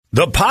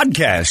The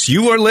podcast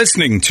you are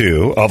listening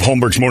to of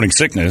Holmberg's Morning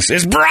Sickness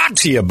is brought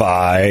to you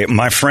by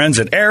my friends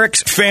at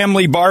Eric's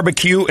Family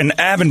Barbecue in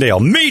Avondale.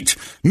 Meet,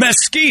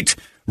 mesquite,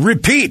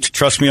 repeat.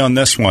 Trust me on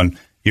this one.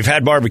 You've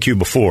had barbecue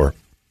before,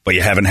 but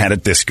you haven't had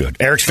it this good.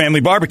 Eric's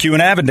Family Barbecue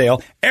in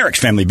Avondale,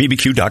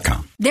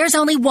 ericsfamilybbq.com. There's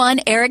only one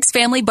Eric's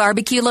Family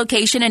Barbecue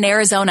location in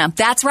Arizona.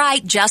 That's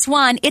right, just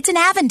one. It's in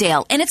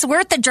Avondale, and it's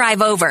worth the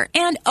drive over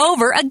and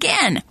over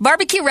again.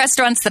 Barbecue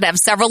restaurants that have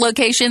several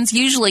locations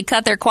usually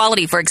cut their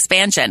quality for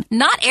expansion.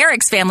 Not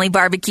Eric's Family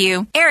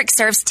Barbecue. Eric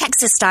serves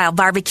Texas-style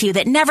barbecue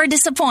that never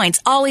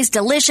disappoints, always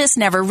delicious,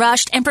 never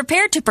rushed, and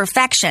prepared to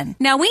perfection.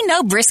 Now, we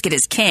know brisket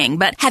is king,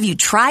 but have you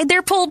tried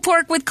their pulled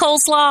pork with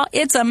coleslaw?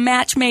 It's a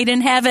match made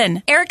in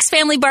heaven. Eric's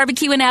Family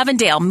Barbecue in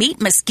Avondale. Meet,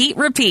 mesquite,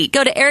 repeat.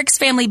 Go to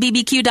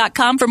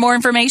ericsfamilybbq.com for more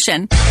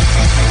information.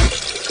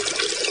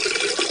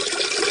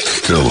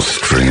 Still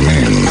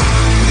streaming.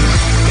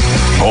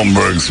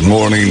 Holmberg's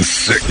Morning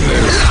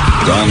Sickness.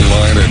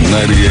 Online at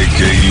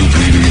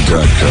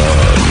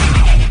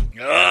 98kupd.com.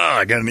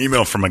 I got an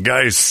email from a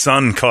guy whose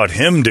son caught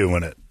him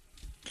doing it.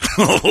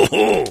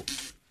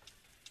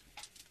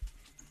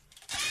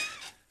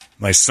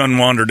 My son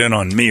wandered in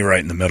on me right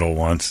in the middle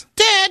once.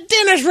 Dad,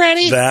 dinner's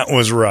ready. That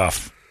was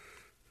rough.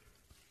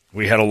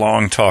 We had a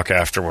long talk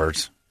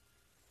afterwards.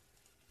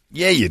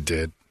 Yeah, you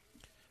did.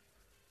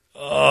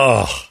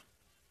 Oh.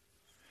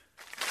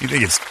 You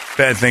think it's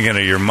bad thinking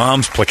of your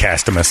mom's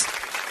placostomus.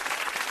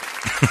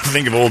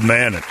 Think of old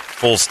man at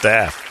full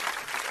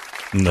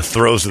staff in the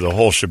throes of the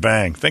whole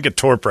shebang. Think of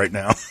Torp right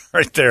now.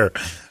 Right there.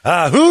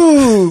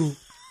 Ahoo!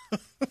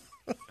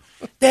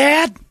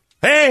 Dad?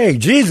 Hey,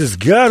 Jesus,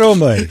 God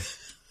almighty.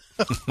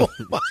 Oh,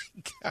 my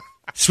God.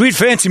 Sweet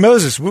fancy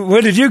Moses,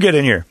 when did you get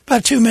in here?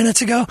 About 2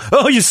 minutes ago.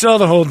 Oh, you saw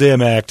the whole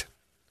damn act.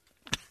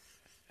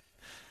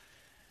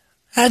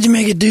 How'd you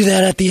make it do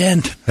that at the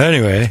end?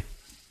 Anyway.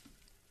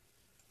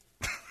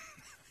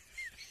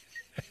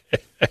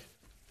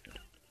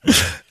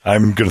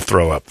 I'm going to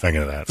throw up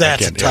thinking of that.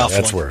 That's a tough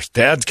That's one. worse.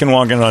 Dads can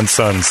walk in on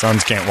sons.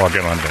 Sons can't walk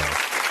in on dads.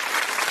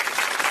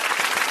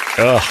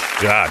 Oh,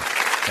 God.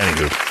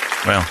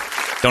 Anywho. Well,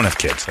 don't have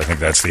kids. I think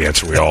that's the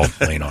answer we all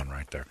lean on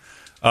right there.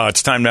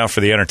 It's time now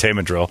for the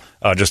entertainment drill.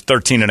 Just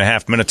 13 and a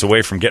half minutes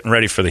away from getting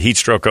ready for the Heat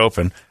Stroke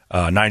Open.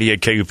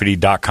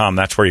 98kupd.com.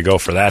 That's where you go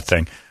for that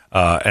thing.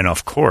 And,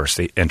 of course,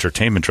 the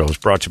entertainment drill is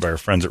brought to you by our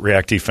friends at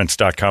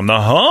reactdefense.com,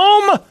 the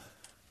home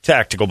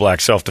tactical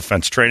black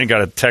self-defense training.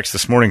 Got a text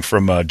this morning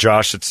from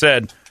Josh that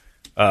said,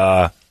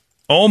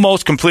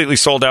 almost completely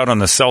sold out on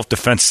the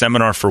self-defense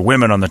seminar for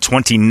women on the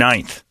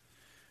 29th.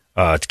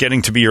 It's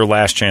getting to be your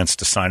last chance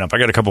to sign up. I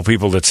got a couple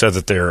people that said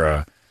that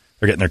they're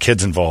getting their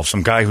kids involved.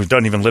 Some guy who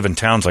doesn't even live in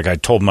towns. Like I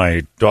told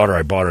my daughter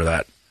I bought her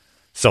that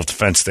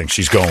self-defense thing.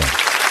 She's going.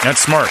 That's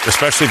smart,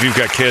 especially if you've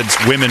got kids,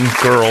 women,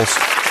 girls,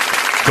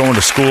 going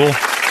to school.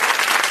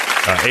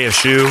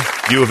 ASU,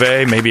 U of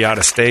A, maybe out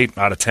of state,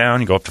 out of town.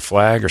 You go up to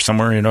Flag or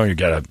somewhere,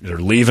 they're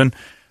leaving.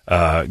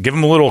 Give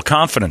them a little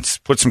confidence.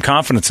 Put some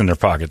confidence in their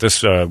pocket.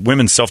 This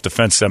women's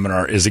self-defense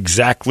seminar is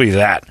exactly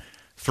that.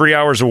 3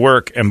 hours of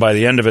work, and by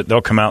the end of it,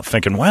 they'll come out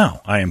thinking, wow,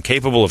 I am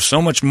capable of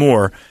so much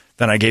more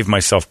than I gave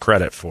myself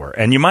credit for.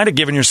 And you might have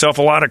given yourself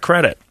a lot of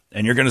credit,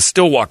 and you're going to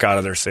still walk out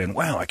of there saying,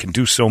 wow, I can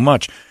do so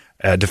much.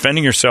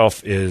 Defending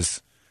yourself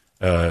is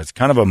it's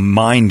kind of a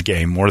mind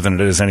game more than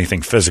it is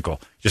anything physical.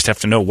 You just have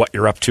to know what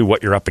you're up to,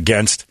 what you're up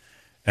against,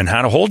 and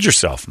how to hold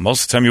yourself.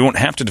 Most of the time, you won't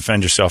have to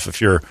defend yourself if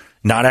you're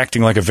not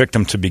acting like a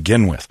victim to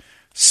begin with.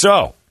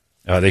 So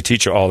they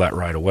teach you all that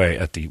right away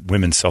at the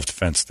women's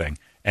self-defense thing.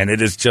 And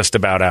it is just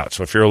about out.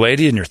 So if you're a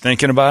lady and you're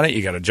thinking about it,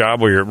 you got a job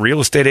where you're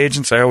real estate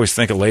agents. I always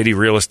think of lady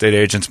real estate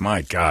agents.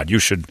 My God, you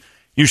should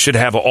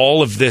have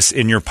all of this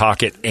in your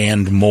pocket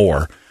and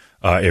more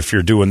if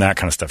you're doing that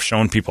kind of stuff,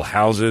 showing people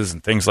houses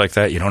and things like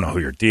that. You don't know who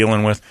you're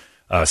dealing with.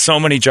 So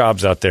many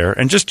jobs out there.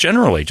 And just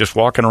generally, just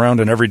walking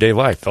around in everyday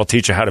life. They'll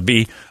teach you how to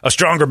be a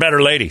stronger,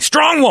 better lady.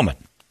 Strong woman.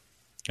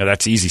 Now,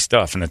 that's easy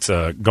stuff, and it's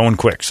going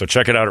quick. So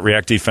check it out at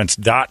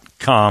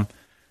reactdefense.com.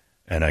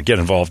 And get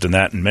involved in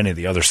that and many of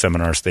the other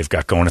seminars they've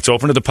got going. It's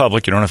open to the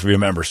public. You don't have to be a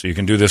member, so you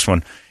can do this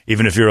one.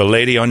 Even if you're a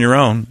lady on your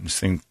own, just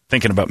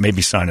thinking about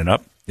maybe signing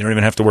up, you don't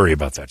even have to worry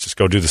about that. Just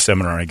go do the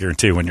seminar. I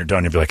guarantee you when you're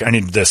done, you'll be like, I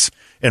need this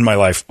in my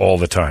life all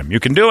the time.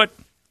 You can do it.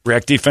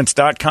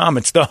 ReactDefense.com.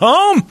 It's the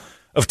home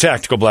of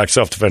tactical black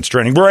self-defense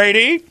training.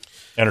 Brady,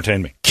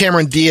 entertain me.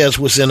 Cameron Diaz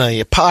was in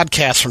a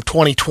podcast from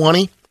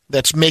 2020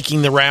 that's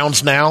making the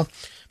rounds now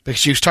because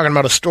she was talking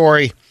about a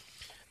story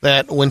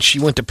that when she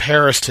went to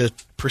Paris to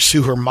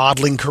pursue her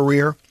modeling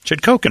career. She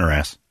had coke in her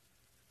ass.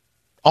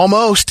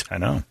 Almost. I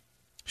know.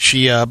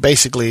 She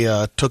basically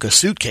took a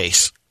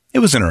suitcase. It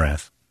was in her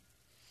ass.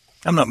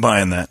 I'm not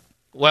buying that.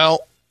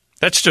 Well,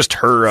 that's just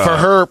her. For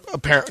her,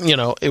 apparently,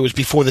 it was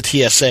before the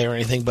TSA or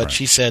anything, but right.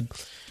 She said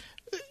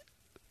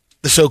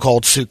the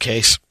so-called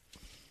suitcase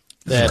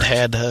that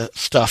had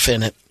stuff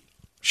in it.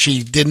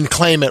 She didn't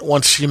claim it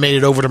once she made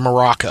it over to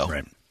Morocco.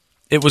 Right.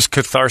 It was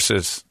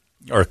catharsis.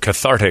 Or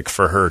cathartic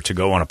for her to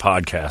go on a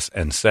podcast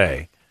and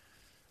say,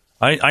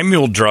 I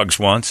muled drugs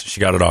once.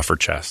 She got it off her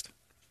chest.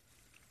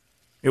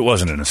 It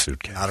wasn't in a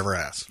suitcase. Out of her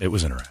ass. It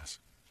was in her ass.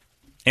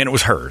 And it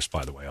was hers,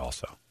 by the way,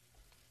 also.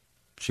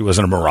 She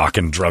wasn't a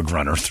Moroccan drug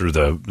runner through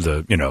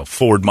the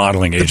Ford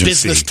modeling agency.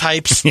 Business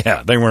types.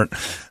 Yeah, they weren't.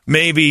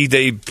 Maybe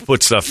they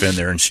put stuff in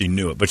there and she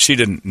knew it, but she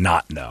didn't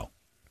not know.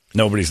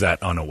 Nobody's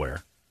that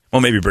unaware.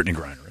 Well, maybe Brittany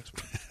Griner is.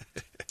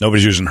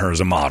 Nobody's using her as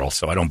a model,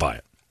 so I don't buy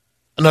it.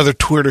 Another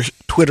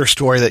Twitter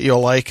story that you'll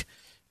like.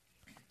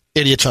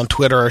 Idiots on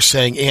Twitter are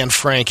saying Anne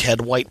Frank had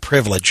white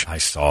privilege. I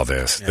saw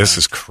this. Yeah. This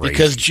is crazy.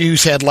 Because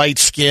Jews had light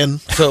skin,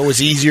 so it was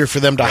easier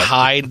for them to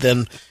hide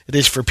than it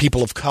is for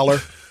people of color.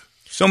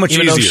 So much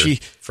easier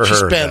for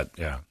her.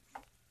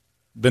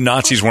 The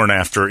Nazis weren't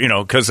after,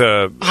 because...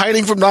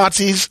 hiding from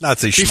Nazis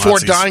before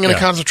dying in a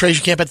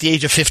concentration camp at the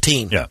age of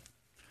 15. Yeah.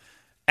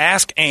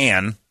 Ask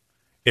Anne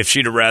if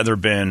she'd have rather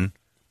been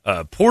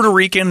Puerto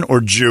Rican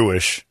or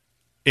Jewish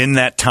in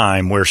that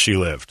time where she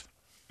lived.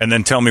 And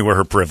then tell me where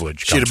her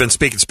privilege She'd have been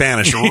speaking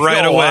Spanish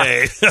right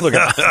away. Look,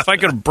 if I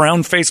could have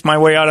brown-faced my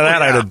way out of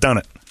that, I'd have done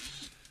it.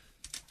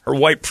 Her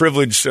white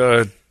privilege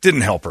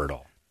didn't help her at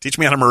all. Teach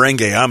me how to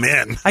merengue. I'm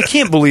in. I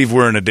can't believe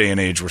we're in a day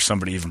and age where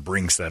somebody even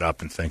brings that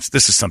up and thinks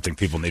this is something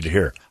people need to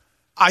hear.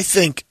 I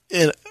think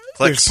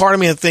there's part of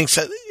me that thinks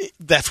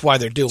that's why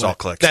they're doing it's all it.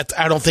 clicks.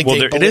 I don't think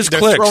it is they're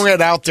clicks. throwing it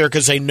out there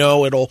because they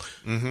know it'll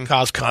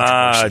cause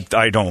controversy.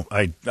 I don't.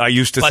 I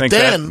used to think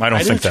that. I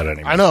don't think that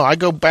anymore. I know. I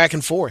go back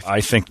and forth.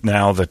 I think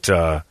now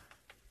that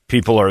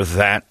people are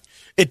that.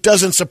 It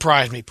doesn't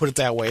surprise me, put it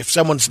that way, if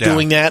someone's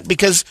doing that,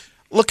 because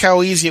look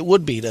how easy it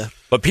would be to.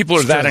 But people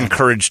are that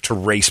encouraged to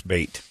race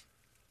bait.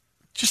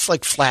 Just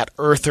like flat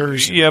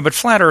earthers. Yeah, but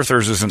flat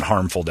earthers isn't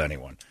harmful to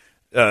anyone.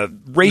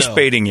 Race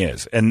baiting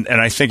is. And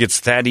I think it's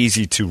that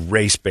easy to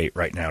race bait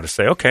right now to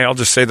say, okay, I'll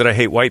just say that I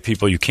hate white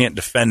people. You can't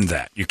defend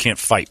that. You can't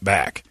fight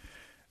back.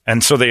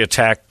 And so they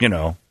attack,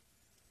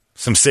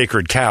 some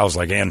sacred cows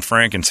like Anne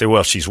Frank and say,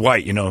 well, she's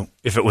white.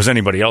 If it was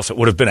anybody else, it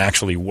would have been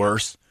actually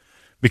worse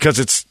because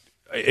it's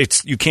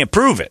you can't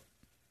prove it.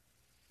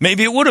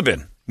 Maybe it would have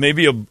been.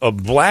 Maybe a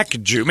black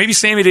Jew, maybe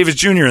Sammy Davis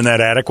Jr. in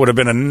that attic would have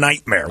been a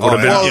nightmare. Would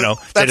have been,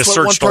 they'd have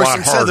searched a lot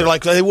harder. They're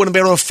like, they wouldn't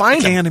be able to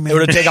find him. It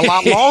would have taken a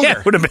lot longer. Yeah,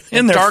 it would have been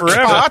in there dark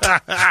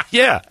forever.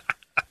 Yeah,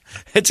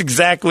 it's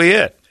exactly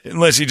it.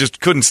 Unless he just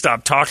couldn't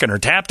stop talking or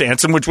tap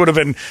dancing, which would have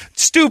been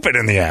stupid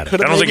in the attic. I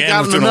don't think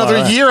Anne was doing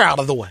another year out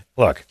of the way.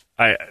 Look,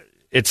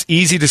 it's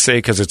easy to say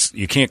because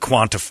you can't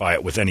quantify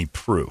it with any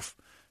proof.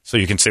 So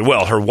you can say,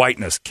 well, her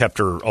whiteness kept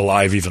her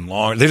alive even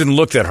longer. They didn't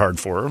look that hard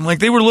for her. I'm like,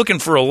 they were looking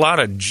for a lot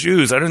of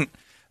Jews. I don't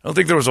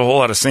think there was a whole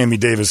lot of Sammy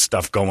Davis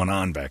stuff going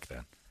on back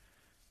then.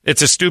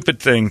 It's a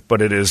stupid thing,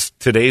 but it is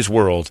today's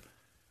world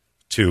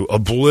to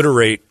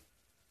obliterate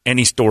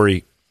any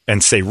story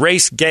and say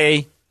race,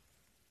 gay,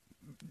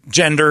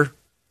 gender,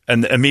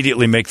 and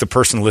immediately make the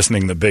person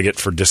listening the bigot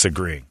for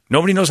disagreeing.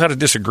 Nobody knows how to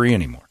disagree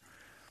anymore.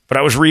 But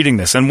I was reading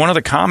this, and one of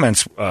the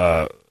comments,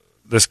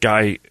 this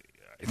guy,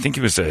 I think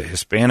he was a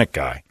Hispanic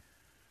guy,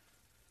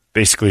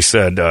 basically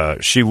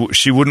said she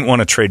wouldn't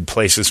want to trade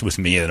places with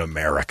me in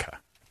America.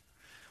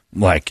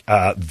 Like,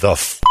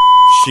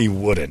 she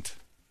wouldn't.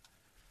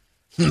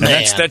 And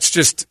that's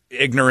just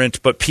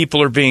ignorant, but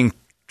people are being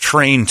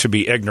trained to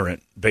be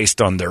ignorant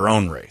based on their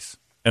own race.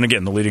 And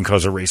again, the leading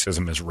cause of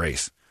racism is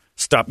race.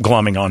 Stop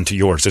glomming onto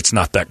yours. It's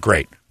not that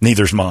great.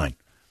 Neither's mine.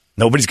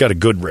 Nobody's got a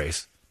good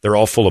race. They're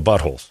all full of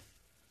buttholes.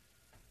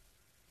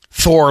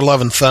 Thor: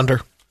 Love and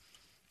Thunder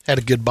had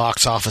a good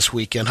box office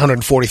weekend,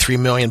 $143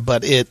 million,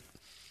 but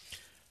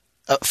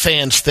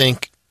fans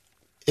think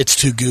it's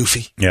too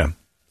goofy. Yeah.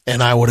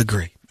 And I would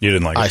agree. You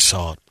didn't like it? I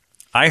saw it.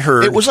 I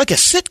heard. It was like a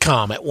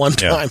sitcom at one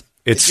time.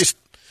 Yeah. It's just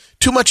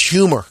too much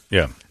humor.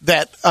 Yeah.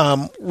 That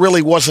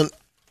really wasn't,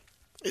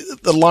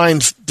 the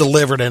lines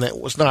delivered in it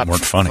was not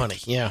weren't funny.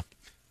 Yeah.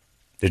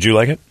 Did you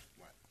like it?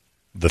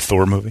 The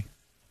Thor movie?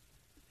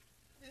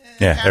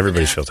 Yeah,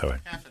 everybody feels that way.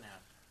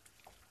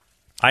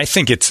 I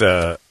think it's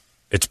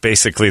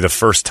basically the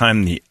first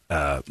time the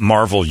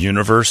Marvel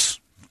Universe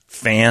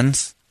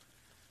fans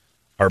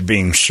are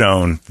being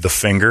shown the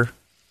finger.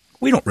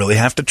 We don't really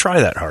have to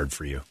try that hard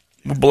for you.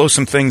 We'll blow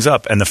some things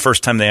up. And the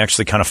first time they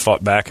actually kind of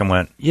fought back and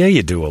went, yeah,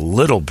 you do a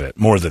little bit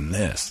more than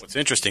this. What's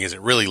interesting is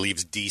it really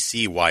leaves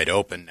DC wide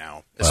open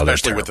now,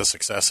 especially with the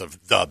success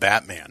of The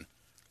Batman.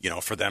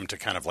 For them to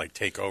kind of like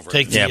take over.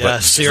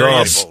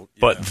 Serious.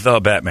 But The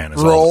Batman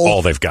is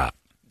all they've got.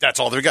 That's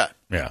all they got.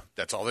 Yeah.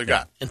 That's all they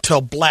got. Until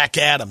Black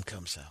Adam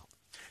comes out.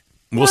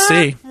 We'll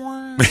see.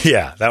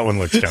 Yeah, that one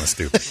looks kind of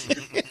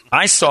stupid.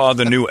 I saw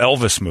the new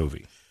Elvis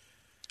movie.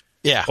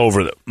 Yeah. You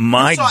saw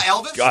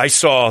Elvis? I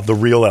saw the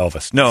real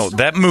Elvis. No,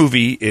 that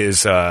movie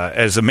is,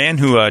 as a man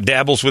who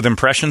dabbles with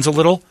impressions a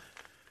little,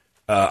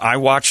 I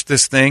watched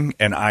this thing,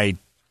 and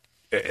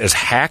as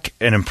hack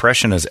an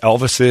impression as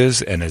Elvis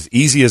is, and as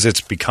easy as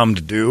it's become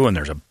to do, and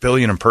there's a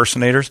billion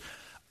impersonators,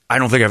 I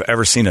don't think I've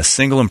ever seen a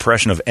single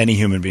impression of any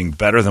human being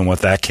better than what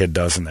that kid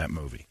does in that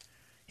movie.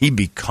 He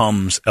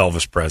becomes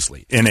Elvis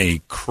Presley in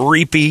a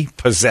creepy,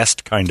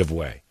 possessed kind of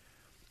way.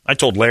 I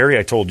told Larry,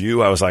 I told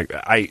you, I was like,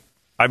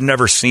 I've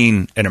never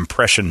seen an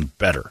impression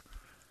better.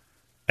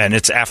 And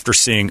it's after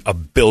seeing a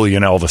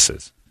billion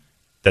Elvises.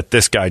 that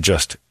this guy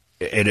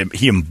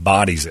he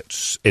embodies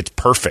it. It's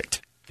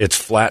perfect. It's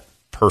flat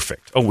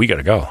perfect. Oh, we got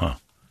to go, huh?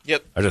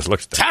 Yep. I just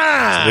looked at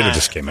that. It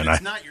just came in.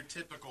 It's not your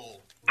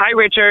typical. Hi,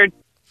 Richard.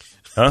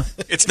 Huh?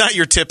 It's not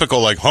your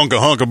typical like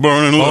hunka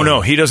burning. Oh no,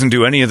 he doesn't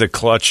do any of the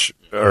clutch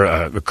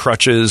or the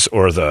crutches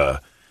or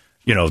the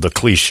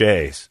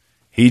cliches.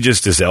 He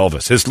just is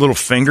Elvis. His little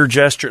finger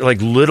gesture,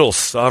 like little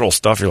subtle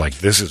stuff. You're like,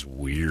 this is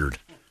weird.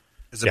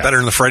 Is it better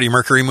than the Freddie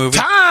Mercury movie?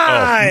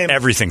 Oh,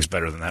 everything's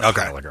better than that.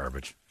 Okay. Pile of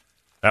garbage.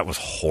 That was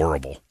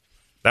horrible.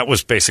 That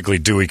was basically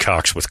Dewey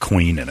Cox with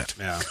Queen in it.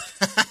 Yeah.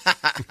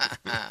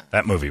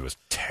 That movie was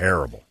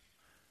terrible.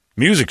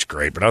 Music's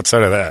great, but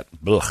outside of that,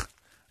 ugh.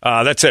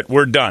 That's it.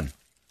 We're done.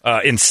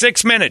 In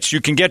 6 minutes, you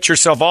can get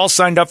yourself all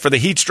signed up for the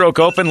Heat Stroke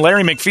Open.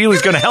 Larry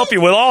McFeely's going to help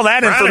you with all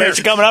that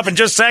information coming up in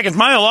just seconds.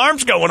 My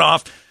alarm's going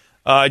off.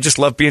 I just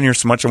love being here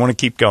so much. I want to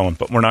keep going,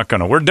 but we're not going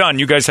to. We're done.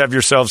 You guys have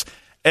yourselves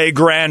a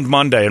grand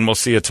Monday, and we'll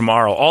see you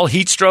tomorrow. All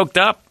heat stroked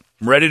up,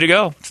 ready to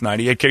go. It's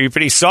 98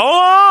 KUPD. So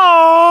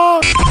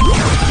long!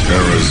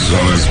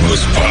 Arizona's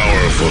most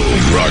powerful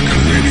rock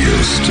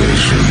radio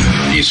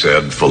station. He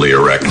said, fully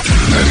erect. 98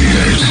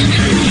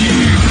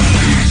 KUPD.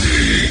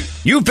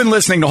 You've been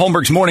listening to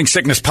Holmberg's Morning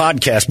Sickness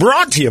Podcast,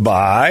 brought to you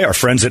by our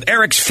friends at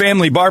Eric's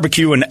Family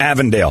Barbecue in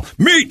Avondale.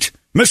 Meet,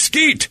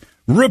 mesquite,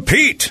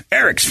 repeat.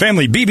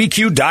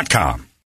 Eric'sFamilyBBQ.com.